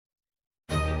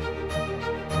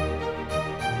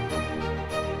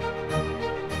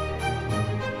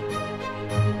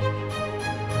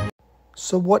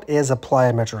So what is a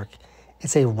plyometric?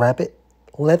 It's a rapid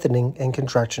lengthening and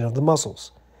contraction of the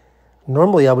muscles.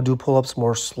 Normally I would do pull-ups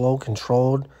more slow,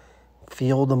 controlled,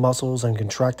 feel the muscles and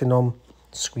contracting them,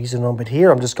 squeezing them. But here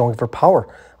I'm just going for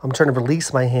power. I'm trying to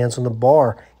release my hands from the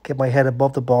bar, get my head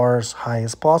above the bar as high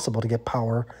as possible to get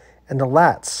power and the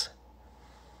lats.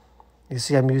 You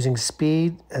see I'm using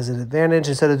speed as an advantage.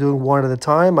 Instead of doing one at a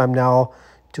time, I'm now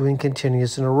doing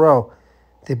continuous in a row.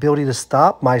 The ability to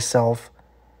stop myself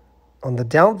on the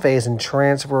down phase and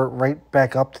transfer it right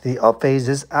back up to the up phase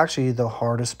is actually the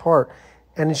hardest part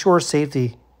and ensures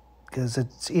safety because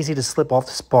it's easy to slip off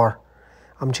this bar.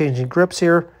 I'm changing grips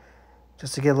here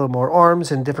just to get a little more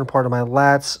arms in different part of my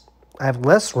lats. I have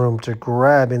less room to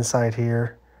grab inside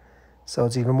here, so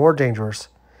it's even more dangerous.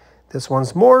 This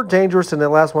one's more dangerous than the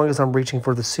last one because I'm reaching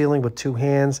for the ceiling with two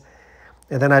hands.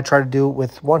 And then I try to do it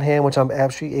with one hand, which I'm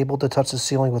actually able to touch the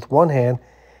ceiling with one hand,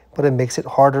 but it makes it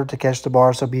harder to catch the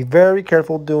bar. So be very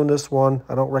careful doing this one.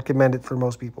 I don't recommend it for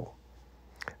most people.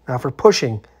 Now for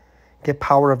pushing, get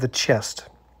power of the chest.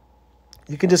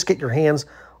 You can just get your hands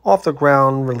off the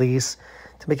ground, release.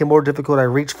 To make it more difficult, I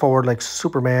reach forward like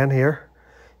Superman here.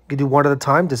 You can do one at a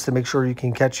time just to make sure you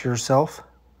can catch yourself.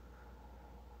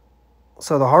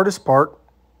 So the hardest part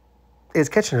is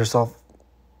catching yourself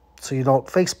so you don't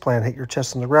face plant, hit your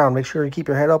chest on the ground. Make sure you keep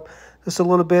your head up just a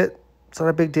little bit. It's not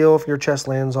a big deal if your chest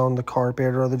lands on the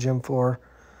carpet or the gym floor.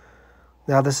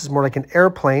 Now this is more like an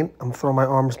airplane. I'm throwing my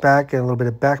arms back and a little bit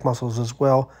of back muscles as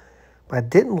well. But I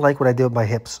didn't like what I did with my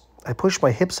hips. I pushed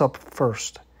my hips up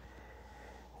first,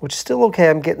 which is still okay.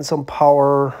 I'm getting some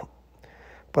power,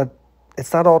 but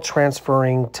it's not all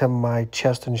transferring to my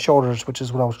chest and shoulders, which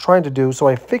is what I was trying to do. So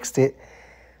I fixed it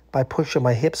by pushing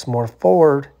my hips more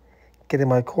forward, getting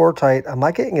my core tight. I'm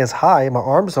not getting as high. My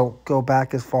arms don't go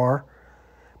back as far,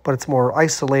 but it's more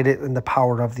isolated in the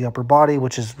power of the upper body,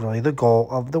 which is really the goal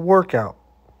of the workout.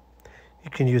 You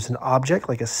can use an object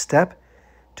like a step,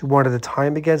 do one at a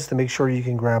time against to make sure you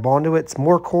can grab onto it. It's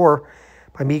more core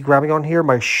by me grabbing on here,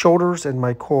 my shoulders and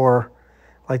my core,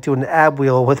 like doing an ab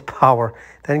wheel with power.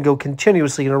 Then go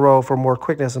continuously in a row for more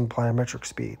quickness and plyometric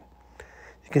speed.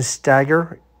 You can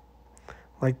stagger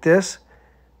like this.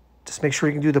 Just make sure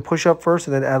you can do the push-up first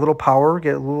and then add a little power,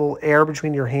 get a little air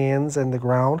between your hands and the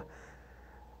ground.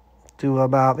 Do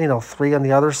about, 3 on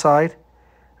the other side.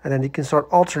 And then you can start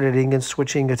alternating and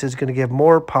switching. It's just going to give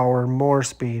more power, more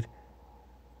speed.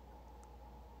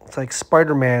 It's like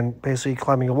Spider-Man basically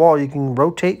climbing a wall. You can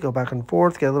rotate, go back and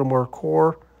forth, get a little more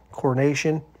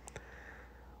coordination.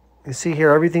 You see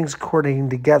here, everything's coordinating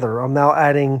together. I'm now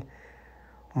adding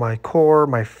my core,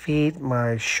 my feet,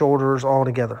 my shoulders all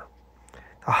together.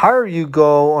 The higher you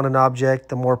go on an object,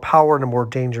 the more power and the more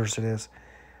dangerous it is.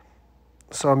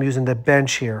 So I'm using the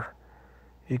bench here.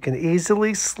 You can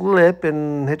easily slip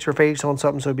and hit your face on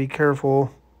something, so be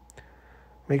careful.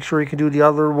 Make sure you can do the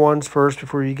other ones first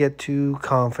before you get too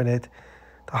confident.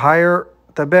 The higher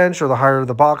the bench or the higher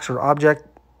the box or object,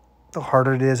 the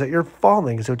harder it is that you're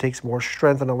falling, so it takes more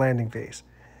strength on the landing phase.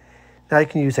 Now you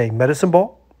can use a medicine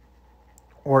ball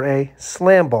or a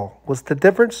slam ball. What's the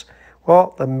difference?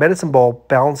 Well, the medicine ball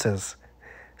bounces,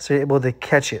 so you're able to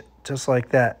catch it just like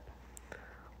that.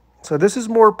 So this is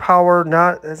more power,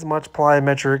 not as much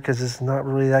plyometric because it's not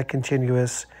really that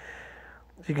continuous.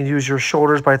 You can use your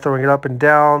shoulders by throwing it up and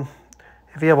down.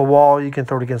 If you have a wall, you can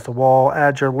throw it against the wall.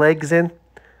 Add your legs in.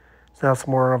 So now it's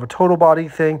more of a total body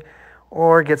thing.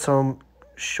 Or get some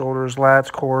shoulders,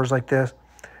 lats, cores like this.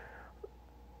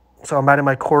 So I'm adding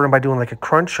my core in by doing like a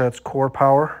crunch. That's core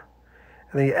power.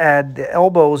 And then you add the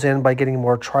elbows in by getting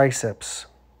more triceps.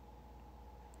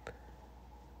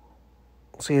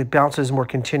 See, it bounces more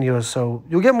continuous. So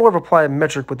you'll get more of a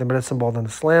plyometric with the medicine ball than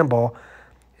the slam ball.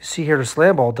 You see here the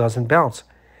slam ball doesn't bounce.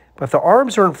 But if the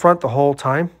arms are in front the whole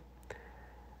time,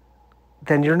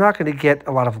 then you're not going to get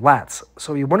a lot of lats.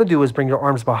 So what you want to do is bring your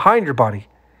arms behind your body.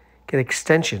 Get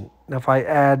extension. Now if I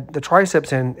add the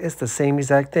triceps in, it's the same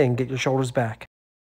exact thing. Get your shoulders back.